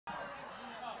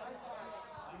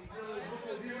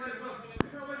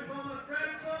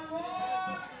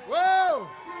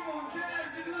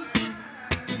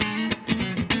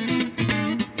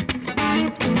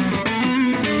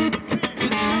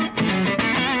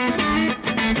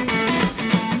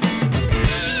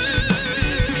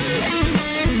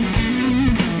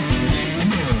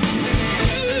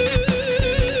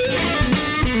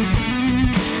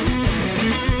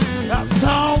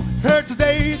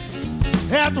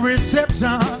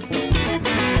reception.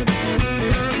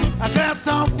 A glass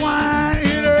of wine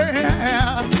in her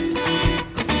hand.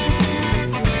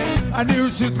 I knew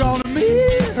she's gonna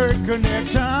meet her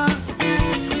connection.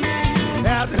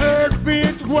 That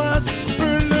heartbeat was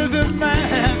for losing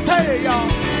man. Say y'all,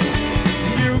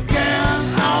 you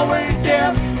can't always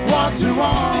get what you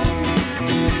want.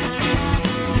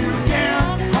 You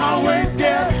can't always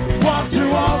get what you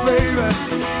want, baby.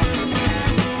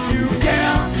 You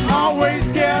can't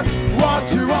always get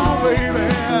what you want, baby.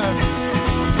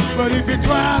 But if you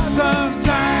try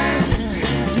sometime,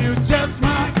 you just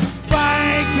might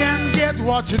find can get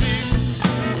what you need.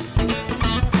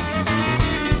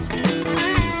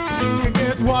 You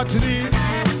get what you need.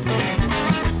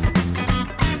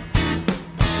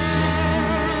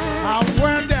 I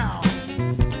went down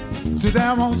to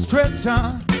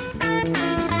demonstration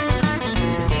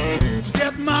to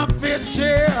get my fair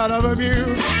share out of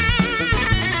abuse.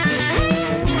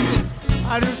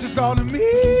 I knew she's gonna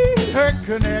meet her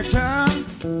connection.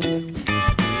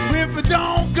 If it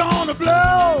don't gonna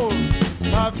blow,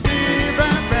 I'll be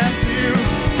back to you.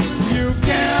 You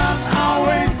can't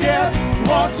always get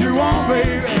what you want,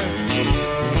 baby.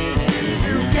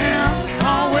 You can't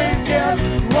always get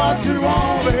what you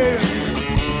want, baby.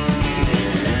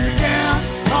 You can't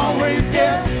always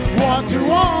get what you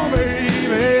want,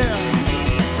 baby.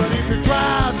 But if you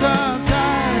try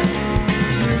sometime,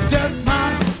 you just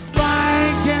might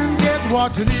find can get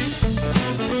what you need.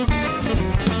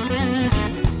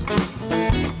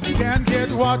 Can get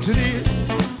what you need.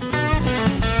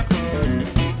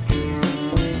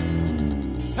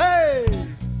 Hey!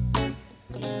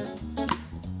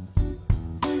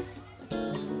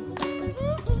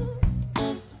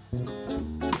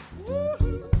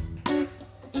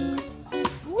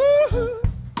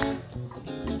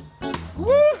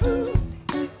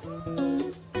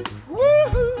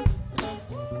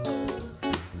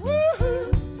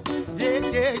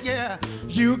 Yeah.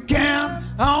 You can't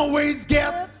always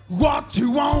get what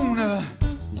you want.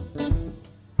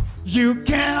 You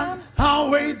can't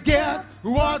always get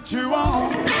what you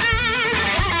want.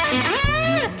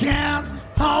 You can't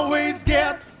always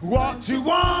get what you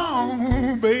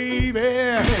want, baby.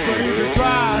 But if you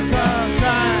try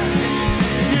sometime,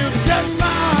 you just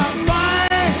might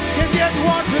find and get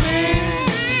what you need.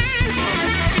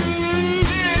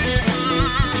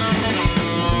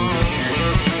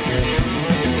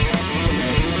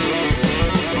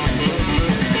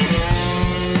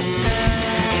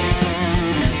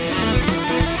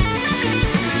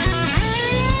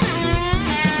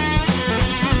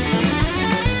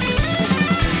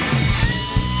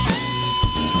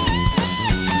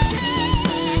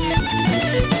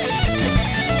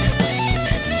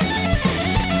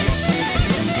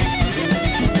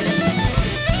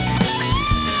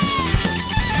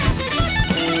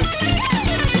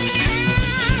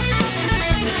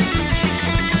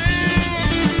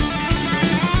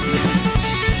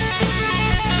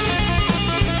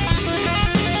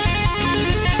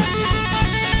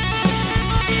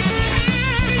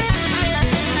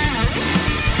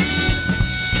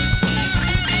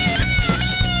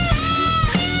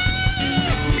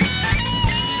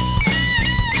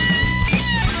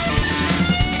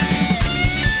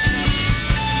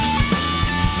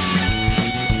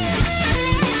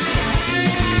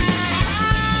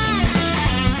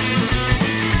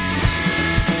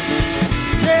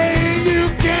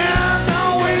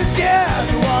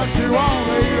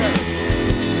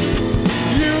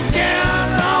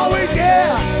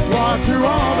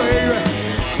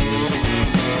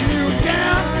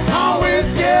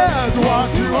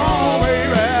 What you want,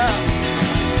 baby.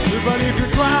 But if you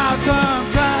try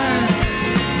sometime,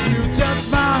 you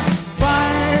just might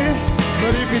find.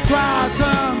 But if you try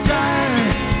sometime,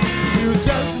 you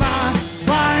just might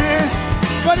find.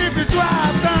 But if you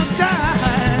try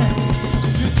sometime,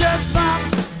 you just might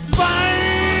find.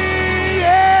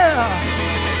 Yeah.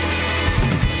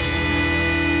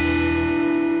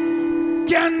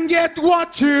 Can get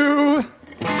what you.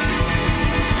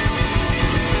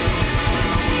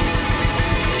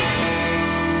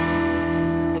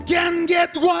 Can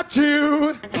get what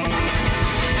you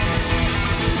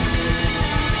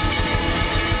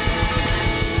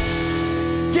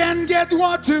can get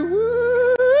what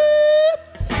you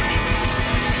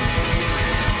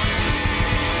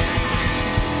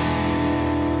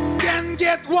can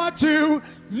get what you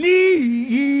need.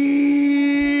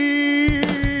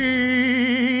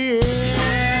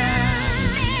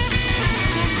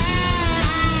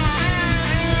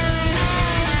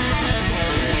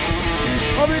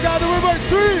 Obrigado, Bourbon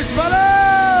Street, valeu!